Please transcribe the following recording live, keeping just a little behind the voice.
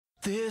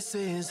This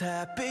is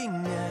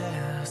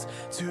happiness,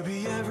 to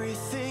be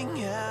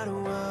everything at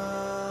once.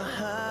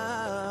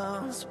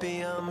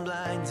 Be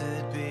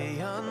unblinded, be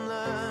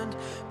unlearned,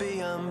 be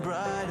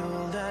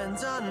unbridled and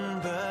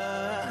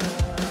unburned.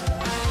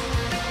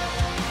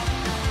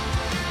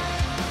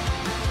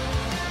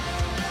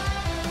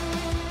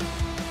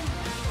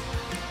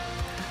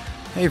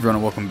 Hey everyone,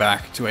 and welcome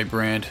back to a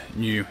brand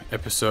new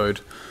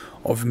episode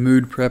of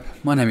Mood Prep.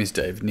 My name is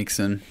Dave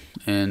Nixon,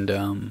 and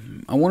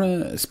I want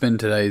to spend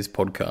today's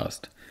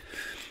podcast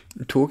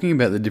talking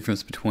about the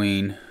difference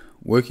between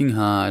working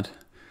hard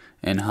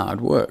and hard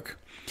work.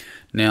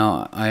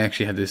 Now, I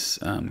actually had this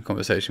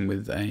conversation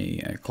with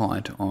a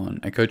client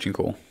on a coaching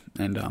call,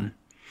 and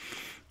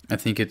I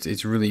think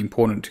it's really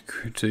important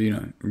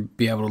to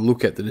be able to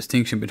look at the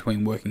distinction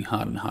between working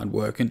hard and hard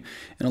work, and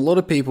a lot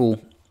of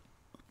people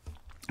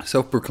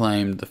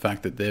self-proclaimed the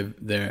fact that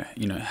they're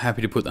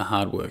happy to put the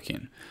hard work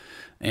in,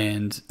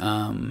 and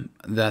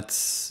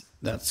that's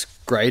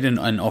great and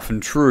often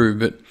true.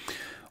 But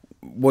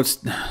what's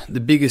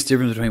the biggest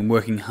difference between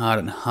working hard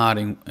and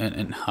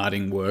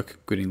harding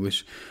work? Good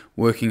English.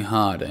 Working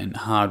hard and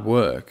hard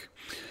work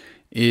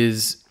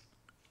is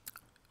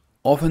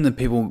often that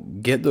people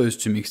get those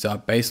two mixed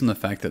up based on the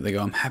fact that they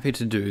go, "I'm happy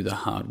to do the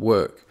hard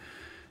work."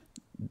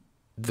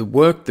 The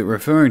work they're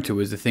referring to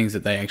is the things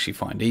that they actually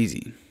find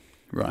easy,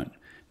 right?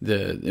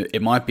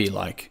 It might be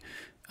like,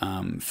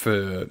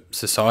 for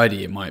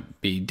society, it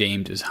might be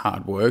deemed as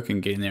hard work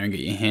and get in there and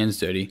get your hands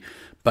dirty.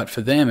 But for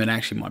them, it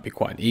actually might be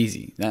quite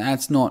easy.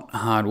 That's not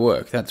hard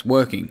work. That's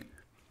working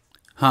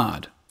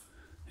hard.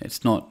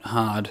 It's not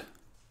hard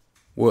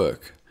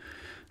work.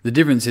 The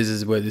difference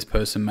is where this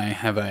person may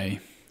have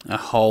a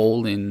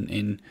hole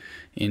in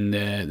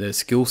their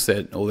skill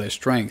set or their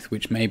strength,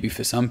 which maybe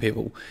for some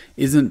people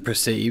isn't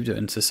perceived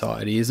in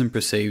society, isn't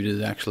perceived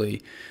as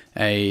actually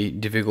a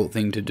difficult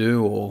thing to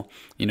do, or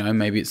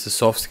maybe it's the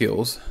soft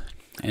skills,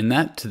 and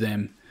that to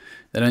them,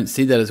 they don't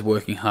see that as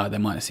working hard. They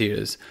might see it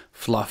as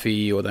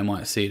fluffy, or they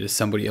might see it as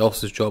somebody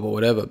else's job or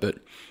whatever, but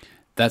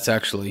that's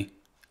actually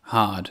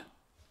hard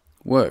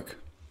work.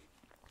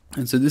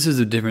 And so this is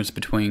the difference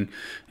between,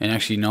 and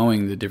actually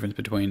knowing the difference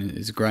between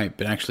is great,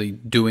 but actually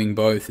doing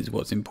both is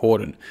what's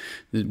important.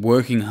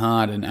 Working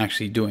hard and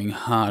actually doing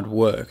hard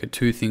work are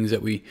two things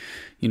that we,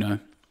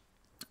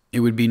 it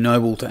would be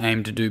noble to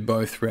aim to do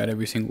both throughout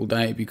every single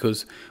day,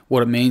 because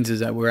what it means is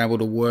that we're able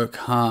to work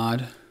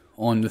hard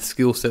on the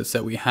skill sets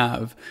that we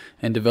have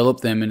and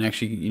develop them and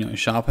actually,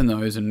 sharpen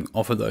those and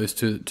offer those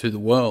to the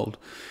world,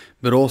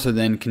 but also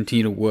then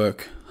continue to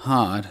work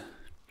hard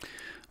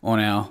on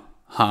our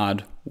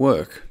hard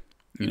work.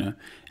 And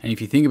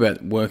if you think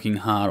about working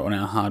hard on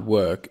our hard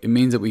work, it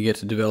means that we get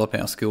to develop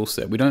our skill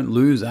set. We don't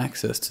lose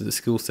access to the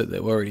skill set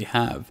that we already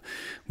have.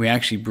 We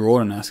actually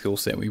broaden our skill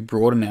set. We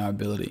broaden our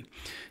ability.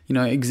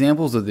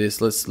 Examples of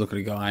this, let's look at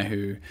a guy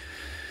who,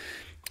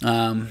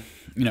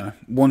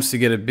 wants to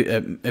get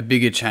a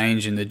bigger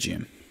change in the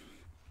gym.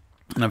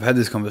 And I've had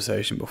this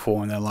conversation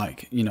before, and they're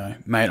like,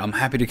 mate, I'm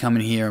happy to come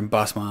in here and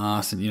bust my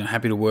ass and,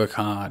 happy to work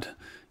hard,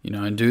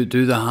 and do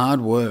the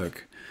hard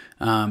work.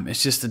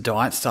 It's just the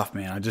diet stuff,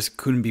 man. I just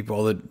couldn't be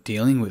bothered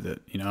dealing with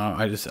it.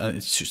 I just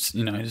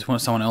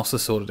want someone else to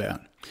sort it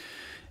out.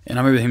 And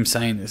I remember him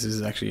saying this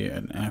is actually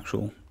an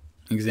actual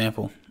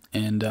example.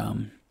 And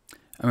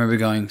I remember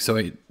going, so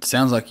it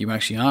sounds like you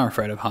actually are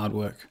afraid of hard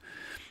work.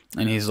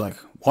 And he's like,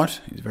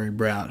 what? He's a very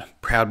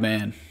proud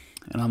man.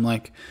 And I'm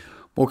like,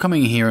 well,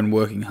 coming here and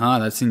working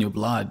hard, that's in your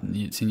blood.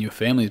 It's in your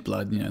family's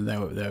blood. They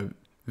were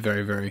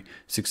very, very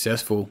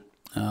successful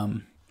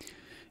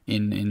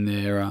in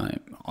their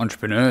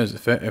entrepreneurs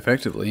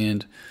effectively,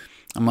 and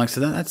I'm like, so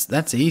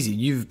that's easy.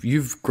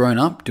 You've grown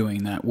up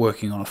doing that,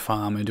 working on a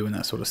farm and doing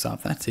that sort of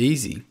stuff. That's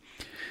easy.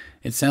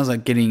 It sounds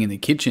like getting in the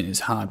kitchen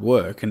is hard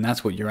work, and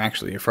that's what you're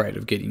actually afraid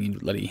of getting your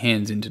bloody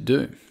hands in to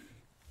do.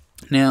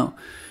 Now,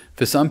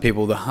 for some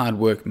people, the hard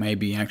work may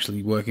be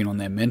actually working on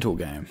their mental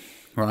game,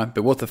 right?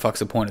 But what the fuck's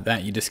the point of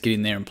that? You just get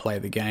in there and play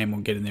the game,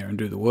 or get in there and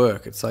do the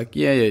work. It's like,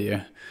 yeah.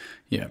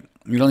 It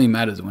only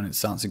matters when it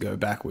starts to go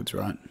backwards,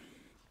 right?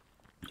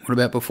 What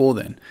about before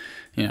then?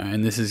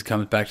 And this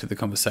comes back to the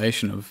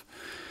conversation of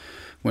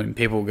when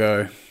people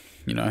go,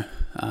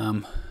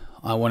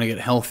 I want to get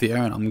healthier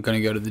and I'm going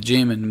to go to the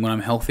gym, and when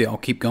I'm healthy, I'll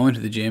keep going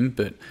to the gym,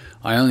 but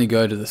I only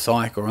go to the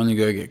psych or only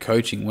go get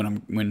coaching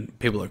when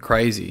people are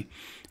crazy,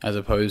 as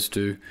opposed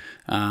to,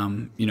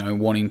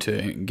 wanting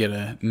to get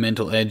a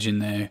mental edge in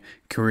their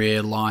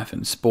career, life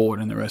and sport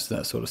and the rest of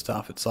that sort of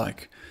stuff. It's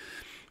like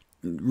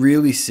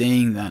really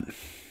seeing that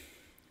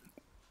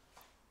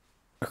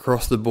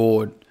across the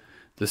board,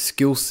 the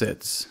skill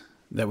sets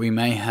that we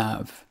may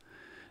have,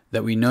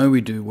 that we know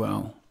we do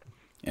well,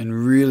 and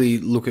really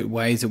look at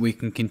ways that we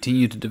can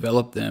continue to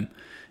develop them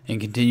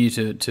and continue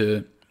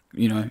to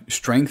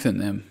strengthen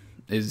them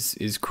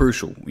is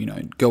crucial.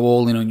 Go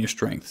all in on your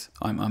strengths.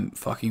 I'm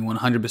fucking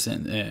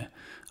 100% there.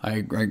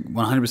 I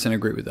 100%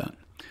 agree with that.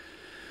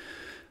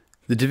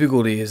 The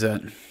difficulty is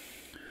that,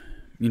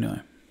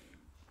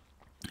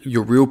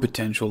 your real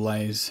potential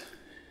lays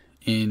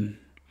in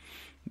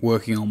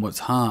working on what's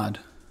hard.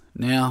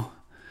 Now,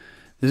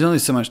 There's only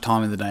so much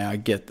time in the day, I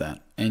get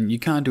that. And you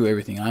can't do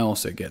everything, I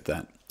also get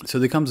that. So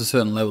there comes a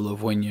certain level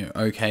of when you're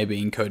okay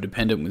being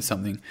codependent with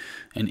something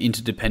and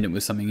interdependent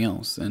with something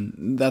else,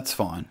 and that's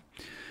fine.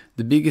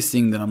 The biggest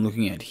thing that I'm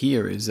looking at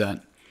here is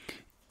that,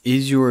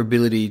 is your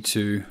ability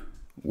to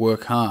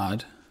work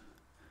hard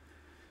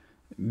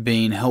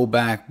being held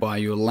back by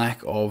your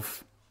lack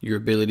of your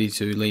ability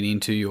to lean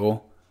into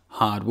your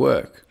hard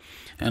work?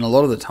 And a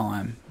lot of the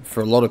time, for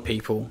a lot of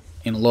people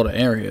in a lot of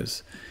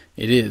areas,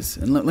 it is.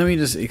 And let me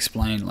just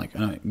explain, like,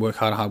 work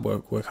hard, hard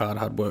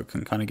work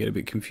can kind of get a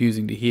bit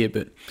confusing to hear,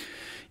 but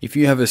if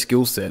you have a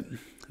skill set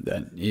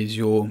that is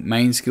your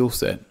main skill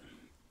set,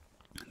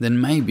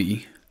 then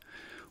maybe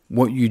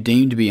what you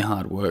deem to be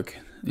hard work,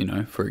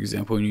 for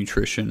example,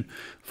 nutrition,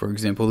 for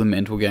example, the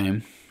mental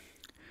game,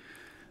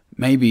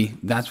 maybe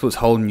that's what's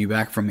holding you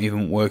back from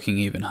even working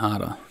even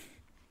harder,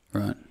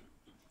 right?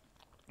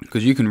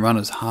 Because you can run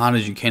as hard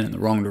as you can in the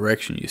wrong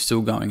direction, you're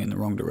still going in the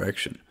wrong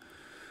direction.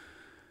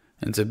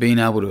 And so being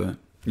able to,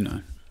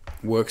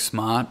 work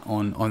smart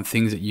on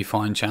things that you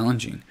find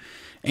challenging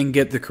and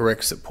get the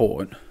correct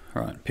support,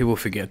 right? People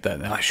forget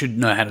that. I should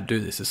know how to do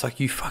this. It's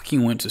like you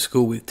fucking went to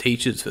school with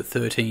teachers for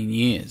 13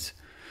 years,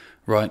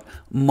 right?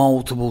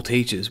 Multiple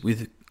teachers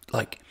with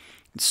like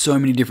so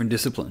many different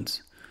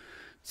disciplines.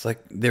 It's like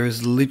there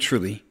is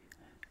literally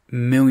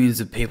millions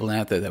of people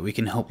out there that we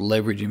can help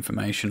leverage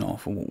information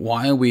off.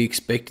 Why are we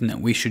expecting that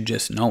we should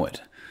just know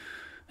it?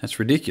 That's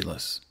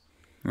ridiculous,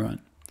 right?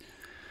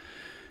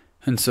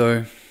 And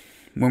so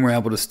when we're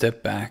able to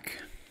step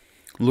back,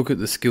 look at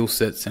the skill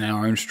sets and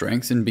our own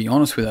strengths and be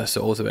honest with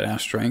ourselves about our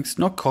strengths,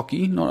 not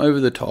cocky, not over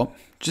the top,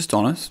 just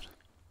honest,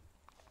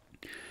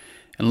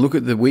 and look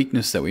at the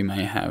weakness that we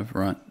may have,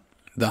 right?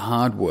 The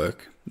hard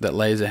work that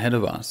lays ahead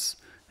of us,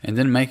 and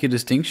then make a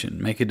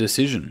distinction, make a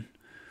decision.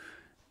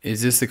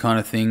 Is this the kind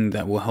of thing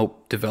that will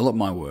help develop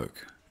my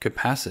work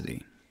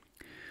capacity?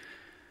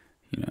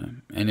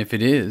 And if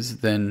it is,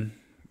 then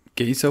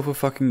get yourself a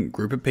fucking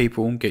group of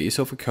people, get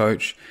yourself a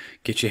coach,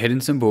 get your head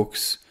in some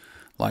books.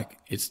 Like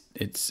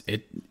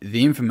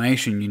the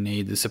information you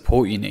need, the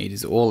support you need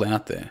is all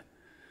out there,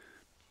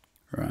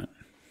 right?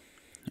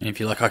 And if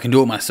you're like, I can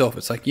do it myself,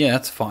 it's like, yeah,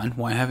 that's fine.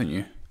 Why haven't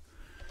you?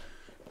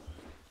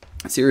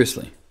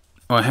 Seriously.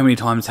 Or how many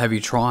times have you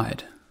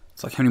tried?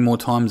 It's like, how many more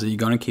times are you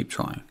going to keep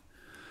trying?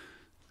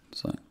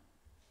 It's like,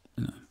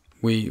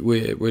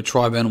 we're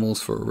tribe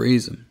animals for a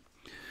reason.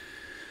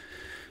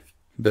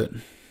 But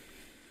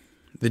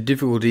the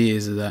difficulty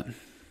is that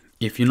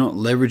if you're not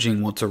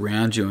leveraging what's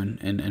around you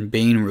and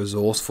being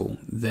resourceful,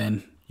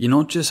 then you're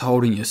not just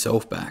holding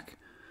yourself back,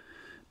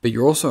 but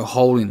you're also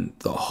holding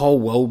the whole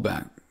world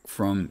back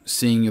from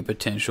seeing your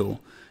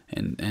potential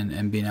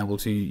and being able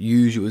to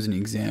use you as an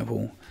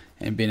example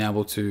and being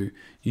able to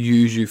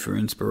use you for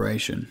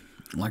inspiration.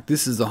 Like,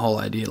 this is the whole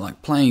idea.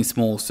 Like, playing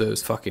small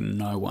serves fucking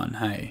no one,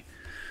 hey?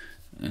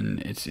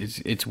 And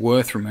it's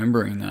worth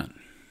remembering that.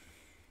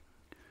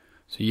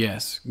 So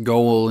yes, go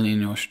all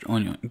in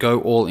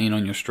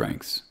on your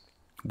strengths,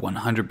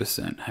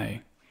 100%.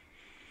 Hey,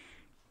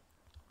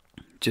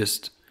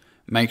 just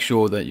make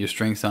sure that your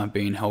strengths aren't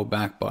being held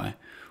back by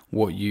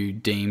what you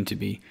deem to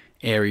be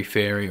airy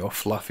fairy or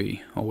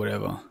fluffy or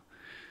whatever,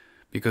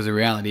 because the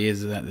reality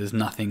is that there's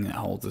nothing that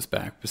holds us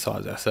back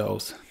besides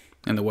ourselves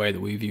and the way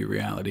that we view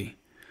reality.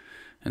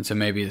 And so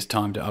maybe it's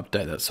time to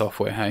update that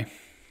software. Hey,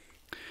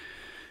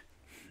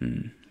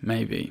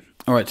 maybe.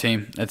 All right,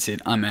 team, that's it.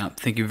 I'm out.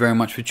 Thank you very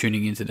much for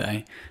tuning in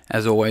today.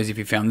 As always, if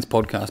you found this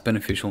podcast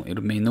beneficial, it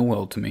would mean the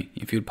world to me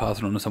if you'd pass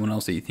it on to someone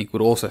else that you think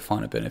would also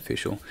find it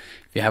beneficial.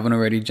 If you haven't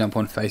already, jump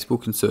on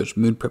Facebook and search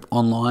Mood Prep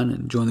Online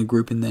and join the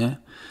group in there.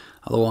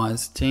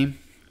 Otherwise, team,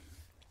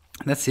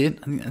 that's it.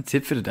 I think that's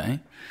it for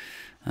today.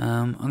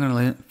 I'm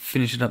going to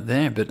finish it up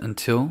there, but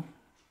until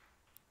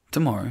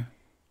tomorrow,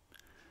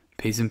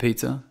 peace and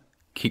pizza,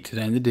 kick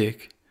today in the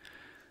dick,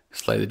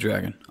 slay the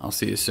dragon. I'll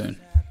see you soon.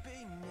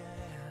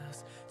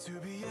 To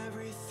be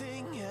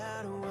everything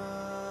at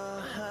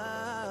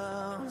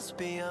once,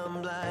 be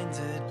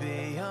unblinded,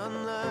 be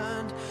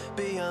unlearned,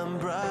 be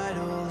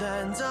unbridled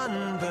and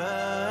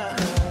unburned.